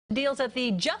Deals at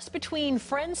the Just Between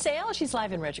Friends sale. She's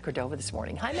live in Rancho Cordova this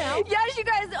morning. Hi, Mel. Yes, you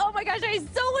guys. Oh my gosh, I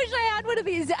so wish I had one of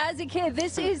these as a kid.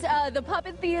 This is the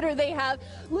puppet theater they have.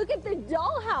 Look at the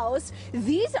dollhouse.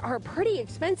 These are pretty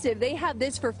expensive. They have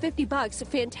this for 50 bucks.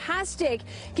 Fantastic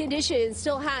condition.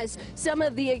 Still has some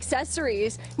of the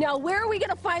accessories. Now, where are we going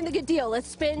to find the good deal? Let's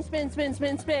spin, spin, spin,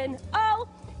 spin, spin. Oh!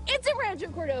 It's in Rancho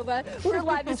Cordova. We're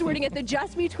live this morning at the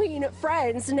Just Between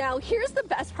Friends. Now, here's the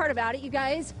best part about it, you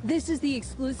guys. This is the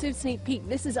exclusive sneak peek.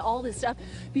 This is all the stuff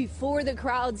before the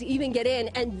crowds even get in.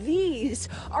 And these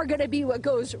are going to be what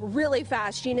goes really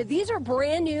fast, Gina. These are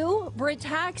brand new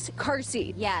Britax car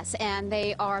seats. Yes, and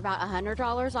they are about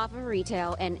 $100 off of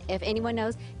retail. And if anyone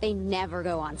knows, they never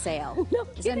go on sale. No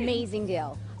it's an amazing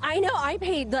deal. I know, I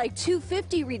paid like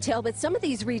 $250 retail, but some of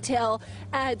these retail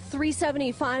at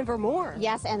 $375 or more.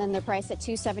 Yes, and then they're priced at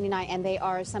 $279, and they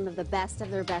are some of the best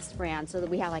of their best brands. So that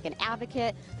we have like an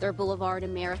Advocate, their Boulevard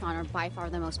and Marathon are by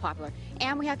far the most popular.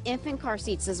 And we have infant car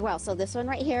seats as well. So this one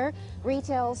right here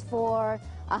retails for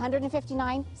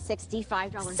 $159,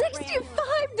 $65.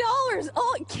 $65!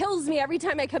 Oh, it kills me every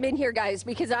time I come in here, guys,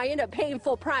 because I end up paying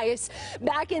full price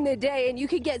back in the day, and you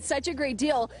could get such a great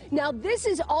deal. Now, this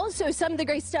is also some of the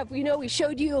great stuff. We know we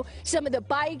showed you some of the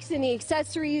bikes and the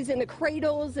accessories and the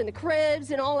cradles and the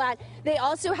cribs and all that. They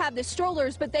also have the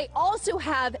strollers, but they also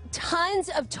have tons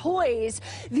of toys.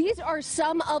 These are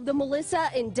some of the Melissa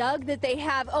and Doug that they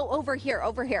have. Oh, over here,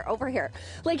 over here, over here.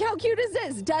 Like, how cute is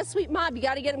this? Dust Sweet Mob, you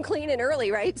got to get them clean and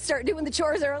early, right? Start doing the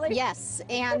chores early. Yes,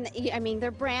 and I mean,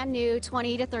 they're brand new,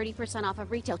 20 to 30% off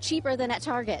of retail, cheaper than at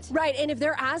Target. Right, and if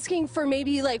they're asking for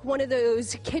maybe like one of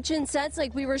those kitchen sets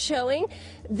like we were showing,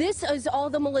 this is all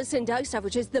the Melissa and Doug stuff,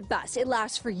 which is the best. It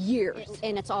lasts for years.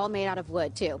 And it's all made out of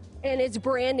wood, too. And it's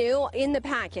brand new in the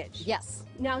package. Yes.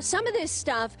 Now, some of this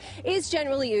stuff is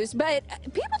generally used, but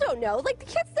people don't know. Like the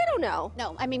kids, they don't know.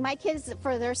 No, I mean, my kids,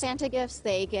 for their Santa gifts,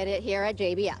 they get it here at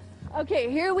JBF.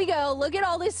 Okay, here we go. Look at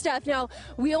all this stuff. Now,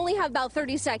 we only have about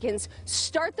 30 seconds.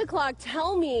 Start the clock.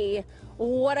 Tell me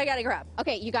what I got to grab.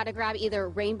 Okay, you got to grab either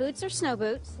rain boots or snow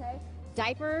boots,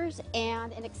 diapers,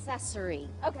 and an accessory.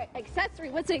 Okay,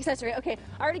 accessory. What's an accessory? Okay,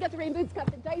 I already got the rain boots, got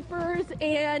the diapers,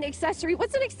 and accessory.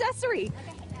 What's an accessory?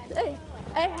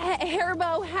 A hair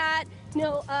bow, hat.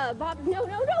 No, Bob. No,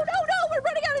 we're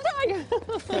running out of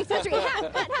time. Accessory,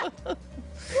 hat.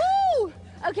 Woo!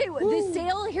 Okay, the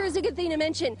sale, here's a good thing to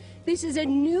mention. This is a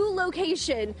new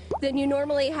location than you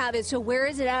normally have it. So where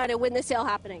is it at and when the sale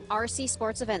happening? RC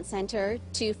Sports Event Center,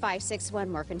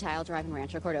 2561 Mercantile Drive in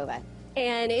Rancho Cordova.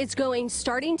 And it's going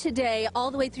starting today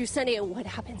all the way through Sunday. And what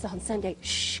happens on Sunday?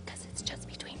 Shh, because it's Just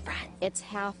Between Friends. It's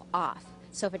half off.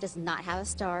 So if it does not have a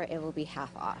star, it will be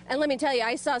half off. And let me tell you,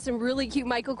 I saw some really cute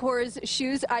Michael Kors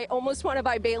shoes. I almost want to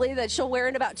buy Bailey that she'll wear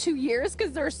in about 2 years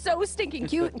because they're so stinking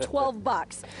cute and 12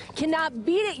 bucks. Cannot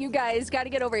beat it, you guys. Got to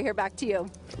get over here. Back to you.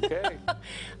 Okay.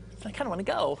 I kind of want to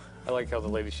go. I like how the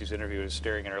lady she's interviewing is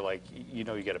staring at her like, you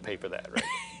know you got to pay for that, right?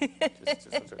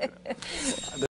 just